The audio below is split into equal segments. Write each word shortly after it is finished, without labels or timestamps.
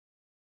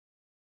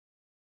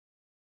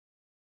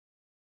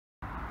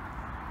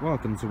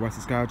Welcome to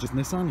Wessex Garage's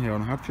Nissan here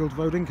on Hadfield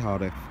Road in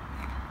Cardiff.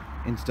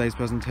 In today's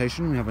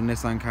presentation we have a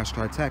Nissan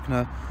Qashqai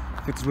Tekna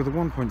fitted with a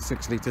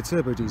 1.6 litre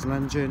turbo diesel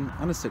engine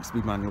and a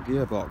 6-speed manual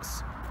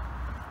gearbox.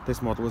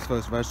 This model was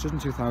first registered in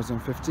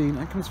 2015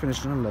 and comes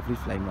finished in a lovely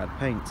flame red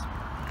paint.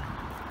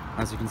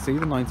 As you can see,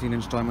 the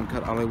 19-inch diamond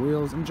cut alloy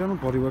wheels and general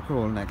bodywork are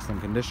all in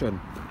excellent condition.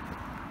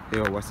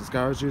 Here at Wessex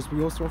Garages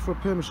we also offer a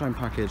Permashine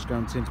package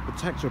guaranteeing to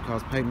protect your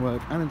car's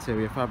paintwork and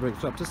interior fabric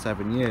for up to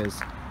 7 years.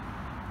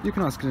 You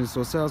can ask an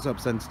in-store sales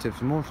representative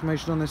for more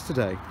information on this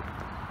today.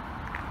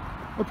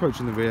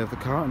 Approaching the rear of the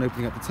car and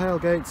opening up the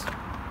tailgate,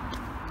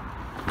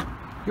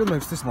 you'll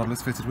notice this model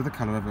is fitted with a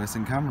colour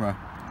reversing camera.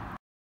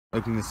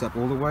 Opening this up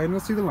all the way and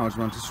you'll see the large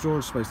amount of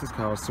storage space this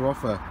car has to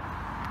offer,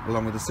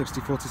 along with the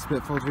 60/40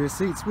 split fold rear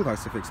seats with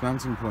ISOFIX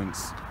mounting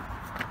points.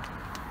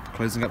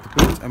 Closing up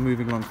the boot and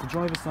moving along to the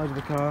driver's side of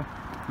the car,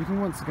 you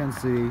can once again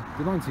see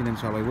the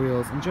 19-inch alloy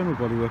wheels and general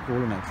bodywork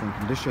all in excellent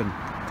condition.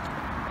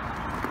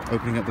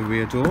 Opening up the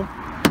rear door,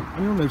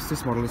 and you'll notice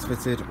this model is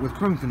fitted with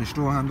chrome finished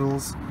door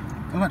handles,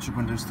 electric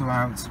windows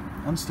throughout,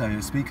 and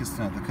stereo speakers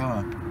throughout the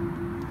car.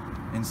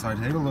 Inside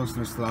here you'll also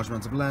notice the large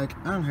amount of leg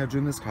and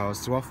headroom this car has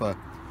to offer,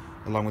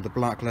 along with the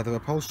black leather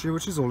upholstery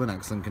which is all in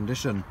excellent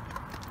condition.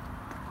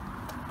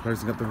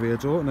 Closing up the rear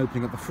door and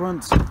opening up the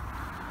front,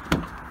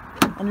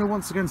 and you'll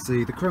once again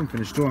see the chrome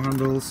finished door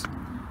handles,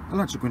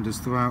 electric windows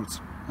throughout,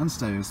 and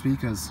stereo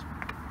speakers.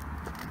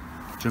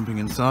 Jumping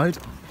inside,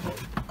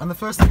 and the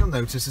first thing you'll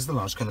notice is the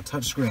large colour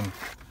touchscreen.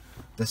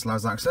 This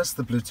allows access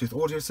to the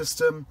Bluetooth audio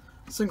system,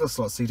 single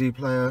slot CD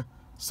player,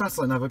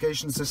 satellite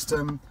navigation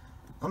system,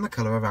 and the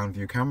colour around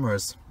view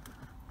cameras.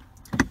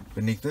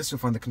 Beneath this you'll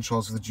find the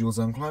controls for the dual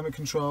zone climate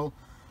control,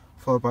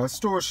 followed by a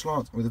storage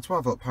slot with a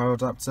 12-volt power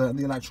adapter and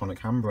the electronic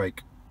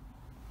handbrake.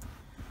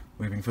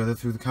 Moving further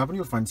through the cabin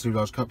you'll find two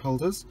large cup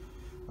holders,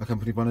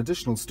 accompanied by an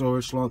additional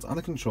storage slot and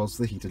the controls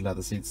for the heated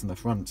leather seats in the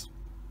front.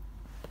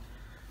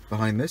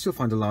 Behind this you'll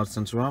find a large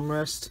centre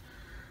armrest,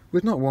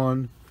 with not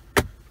one,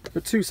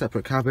 but two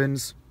separate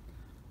cabins,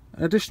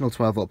 an additional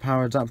 12-volt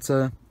power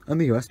adapter, and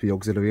the USB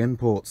auxiliary in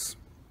ports.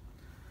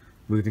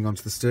 Moving on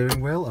to the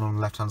steering wheel, and on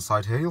the left hand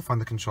side here you'll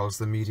find the controls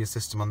for the media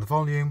system and the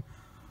volume,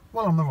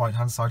 while on the right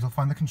hand side you'll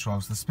find the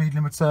controls for the speed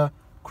limiter,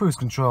 cruise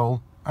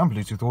control, and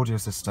Bluetooth audio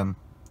system.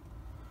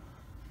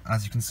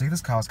 As you can see,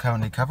 this car is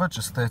currently covered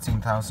just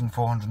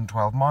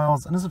 13,412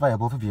 miles and is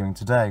available for viewing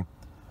today.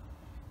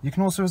 You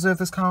can also reserve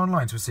this car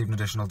online to receive an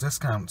additional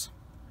discount.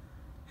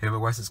 Here at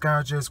Wessex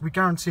Garages, we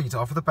guarantee to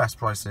offer the best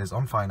prices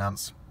on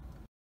finance.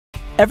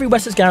 Every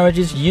Wessex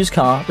Garages used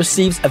car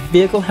receives a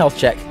vehicle health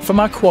check from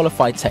our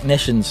qualified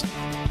technicians.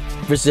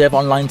 Reserve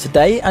online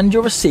today and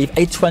you'll receive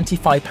a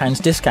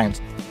 £25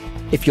 discount.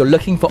 If you're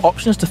looking for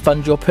options to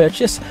fund your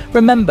purchase,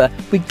 remember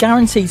we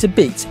guarantee to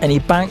beat any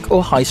bank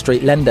or high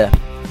street lender.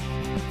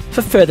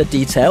 For further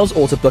details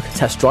or to book a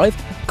test drive,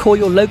 call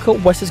your local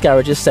Wessex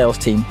Garages sales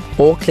team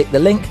or click the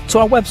link to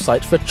our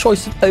website for a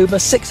choice of over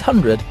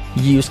 600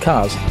 used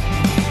cars.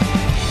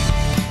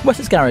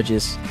 Wessex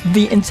Garages,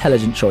 the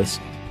intelligent choice.